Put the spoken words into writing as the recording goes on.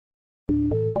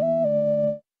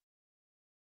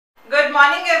Good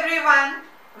morning everyone.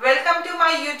 Welcome to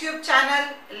my YouTube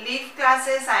channel Leaf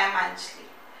Classes. I am Anjali.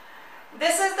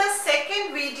 This is the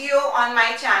second video on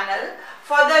my channel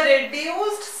for the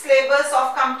reduced syllabus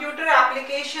of computer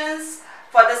applications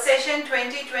for the session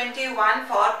 2021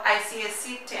 for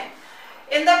Icse 10.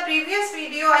 In the previous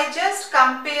video I just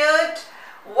compared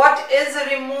what is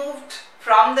removed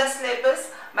from the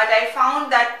syllabus, but I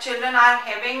found that children are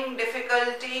having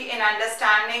difficulty in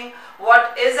understanding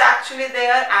what is actually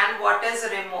there and what is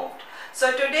removed.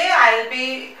 So today I will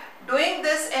be doing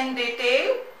this in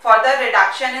detail for the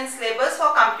reduction in syllabus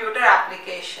for computer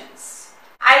applications.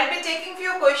 I will be taking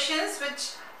few questions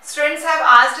which students have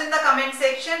asked in the comment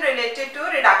section related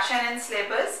to reduction in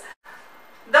syllabus.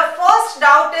 The first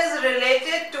doubt is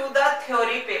related to the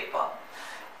theory paper.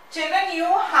 Children, you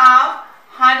have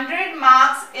 100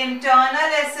 marks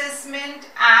internal assessment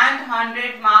and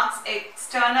 100 marks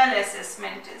external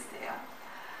assessment is there.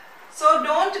 So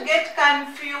don't get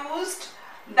confused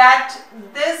that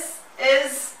this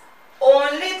is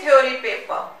only theory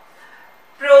paper.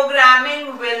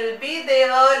 Programming will be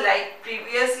there like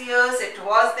previous years it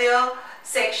was there.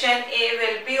 Section A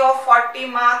will be of 40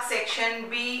 marks, section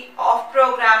B of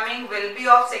programming will be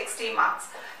of 60 marks.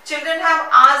 Children have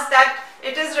asked that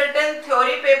it is written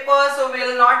theory paper, so we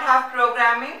will not have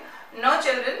programming. No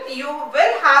children, you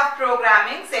will have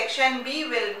programming. Section B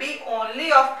will be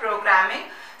only of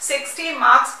programming. 60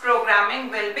 marks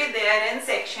programming will be there in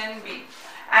section B.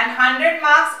 And 100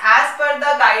 marks as per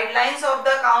the guidelines of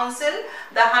the council,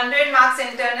 the 100 marks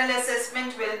internal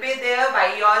assessment will be there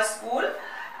by your school.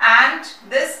 And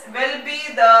this will be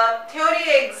the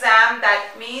theory exam,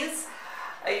 that means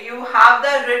you have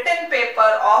the written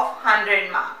paper of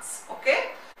 100 marks.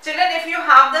 Okay. Children, if you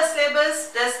have the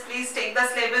syllabus, just please take the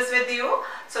syllabus with you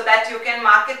so that you can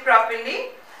mark it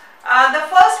properly. The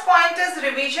first point is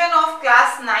revision of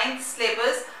class 9th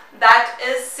syllabus. That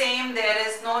is same, there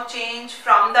is no change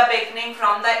from the beginning,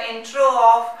 from the intro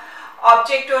of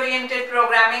object-oriented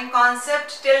programming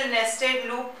concept till nested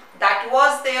loop. That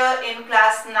was there in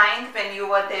class 9th when you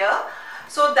were there.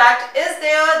 So that is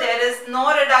there is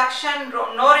no reduction,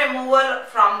 no removal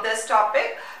from this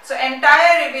topic. So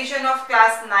entire revision of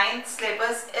class 9th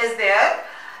syllabus is there.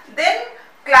 Then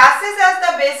classes as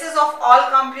the basis of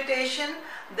all computation.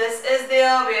 This is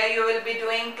there where you will be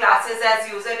doing classes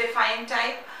as user-defined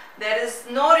type. There is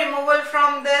no removal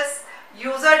from this.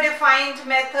 User-defined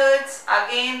methods,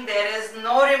 again there is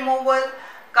no removal.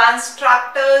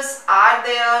 Constructors are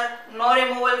there, no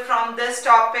removal from this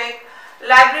topic.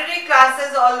 Library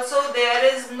classes also, there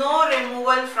is no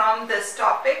removal from this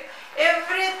topic.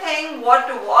 Everything what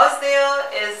was there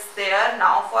is there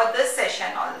now for this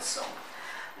session also.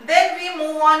 Then we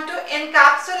move on to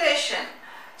encapsulation.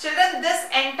 Children, this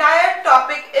entire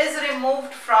topic is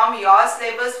removed from your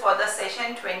syllabus for the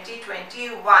session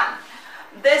 2021.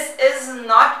 This is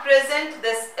not present,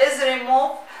 this is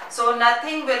removed, so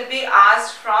nothing will be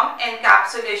asked from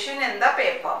encapsulation in the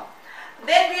paper.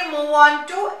 Then we move on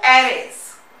to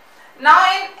arrays. Now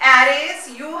in arrays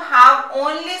you have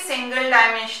only single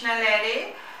dimensional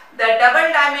array. The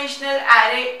double dimensional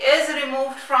array is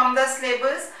removed from the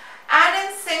syllabus, and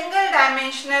in single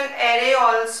dimensional array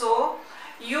also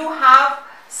you have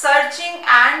searching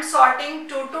and sorting,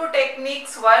 two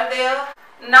techniques were there.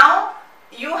 Now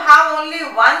you have only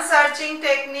one searching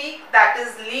technique, that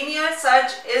is linear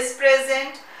search is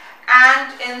present,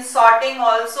 and in sorting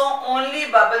also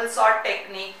only bubble sort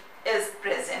technique is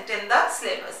present in the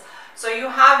syllabus. So you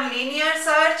have linear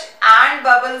search and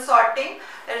bubble sorting,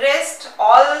 rest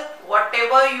all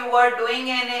whatever you were doing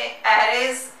in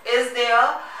arrays is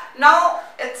there. Now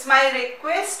it's my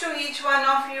request to each one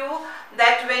of you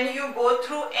that when you go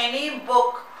through any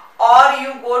book or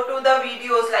you go to the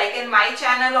videos, like in my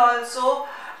channel also,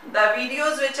 the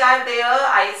videos which are there,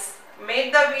 I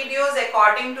made the videos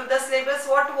according to the syllabus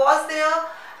what was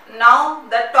there. Now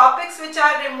the topics which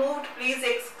are removed, please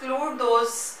exclude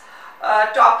those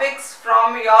topics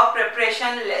from your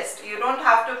preparation list. You don't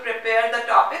have to prepare the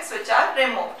topics which are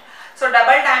removed. So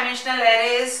double dimensional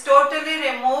array is totally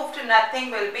removed, nothing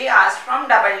will be asked from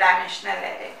double dimensional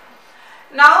array.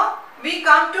 Now we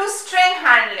come to string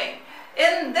handling.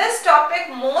 In this topic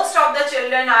most of the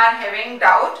children are having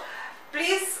doubt.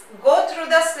 Please go through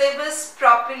the syllabus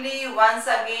properly once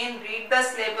again, read the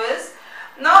syllabus.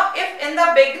 Now if in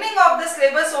the beginning of the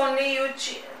syllabus only you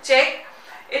check,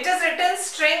 it is written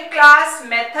string class,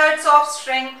 methods of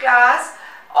string class,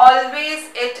 always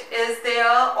it is there.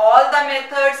 All the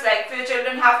methods, like few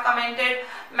children have commented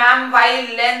ma'am, while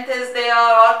length is there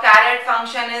or caret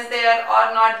function is there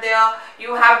or not there,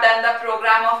 you have done the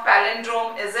program of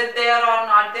palindrome, is it there or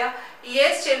not there?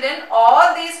 Yes children,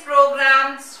 all these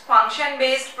programs, function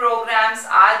based programs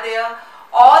are there.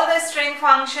 All the string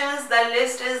functions, the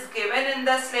list is given in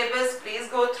the syllabus, please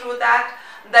go through that.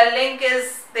 The link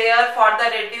is there for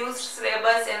the reduced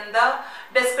syllabus in the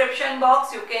description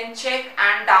box, you can check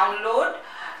and download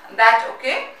that,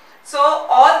 okay. So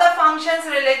all the functions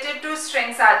related to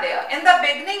strings are there. In the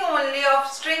beginning only of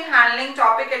string handling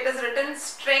topic, it is written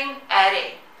string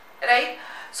array, right?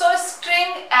 So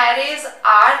string arrays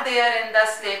are there in the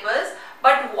syllabus,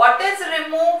 but what is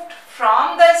removed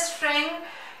from the string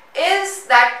is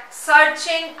that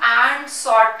searching and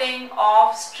sorting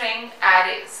of string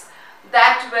arrays.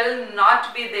 That will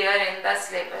not be there in the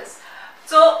syllabus.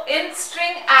 So in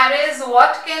string arrays,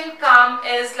 what can come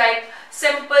is like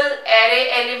simple array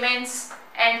elements,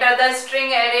 enter the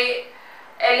string array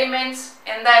elements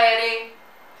in the array,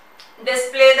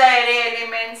 display the array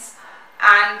elements,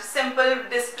 and simple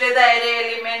display the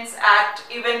array elements at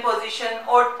even position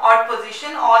or odd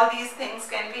position. All these things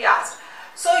can be asked.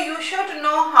 So you should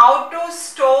know how to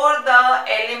store the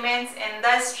elements in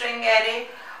the string array,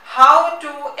 how to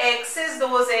access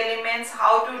those elements,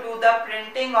 how to do the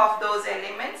printing of those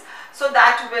elements. So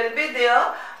that will be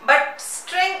there, but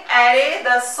string array,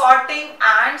 the sorting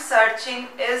and searching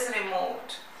is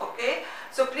removed, okay.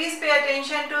 So please pay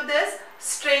attention to this.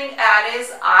 String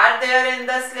arrays are there in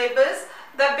the syllabus,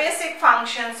 the basic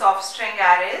functions of string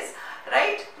arrays,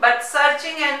 right, but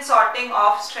searching and sorting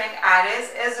of string arrays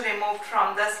is removed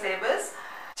from the syllabus.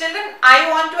 Children,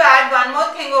 I want to add one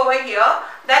more thing over here,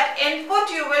 that input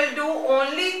you will do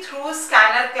only through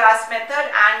scanner class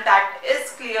method, and that is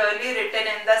clearly written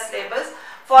in the syllabus.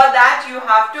 For that you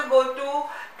have to go to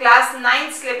class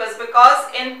 9th syllabus, because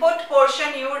input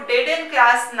portion you did in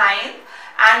class 9th,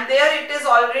 and there it is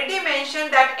already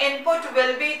mentioned that input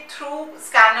will be through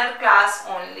scanner class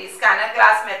only. Scanner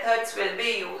class methods will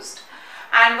be used.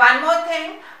 And one more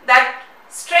thing, that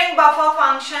string buffer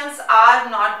functions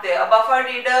are not there. Buffer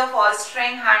reader for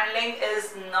string handling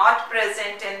is not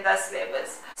present in the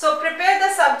syllabus. So prepare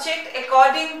the subject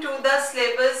according to the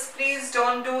syllabus. Please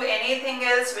don't do anything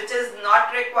else which is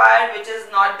not required, which is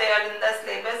not there in the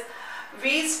syllabus.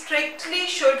 We strictly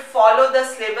should follow the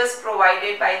syllabus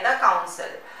provided by the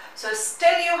council. So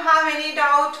still you have any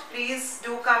doubt, please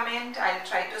do comment. I'll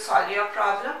try to solve your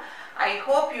problem. I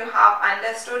hope you have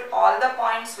understood all the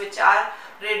points which are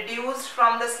reduced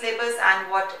from the syllabus and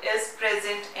what is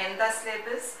present in the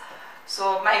syllabus.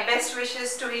 So my best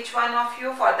wishes to each one of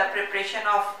you for the preparation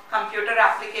of computer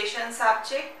application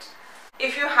subject.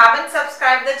 If you haven't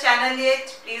subscribed the channel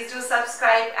yet, please do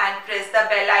subscribe and press the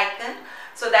bell icon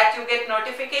so that you get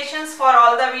notifications for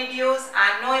all the videos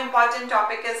and no important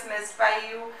topic is missed by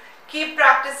you. Keep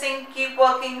practicing, keep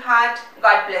working hard.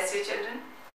 God bless you children.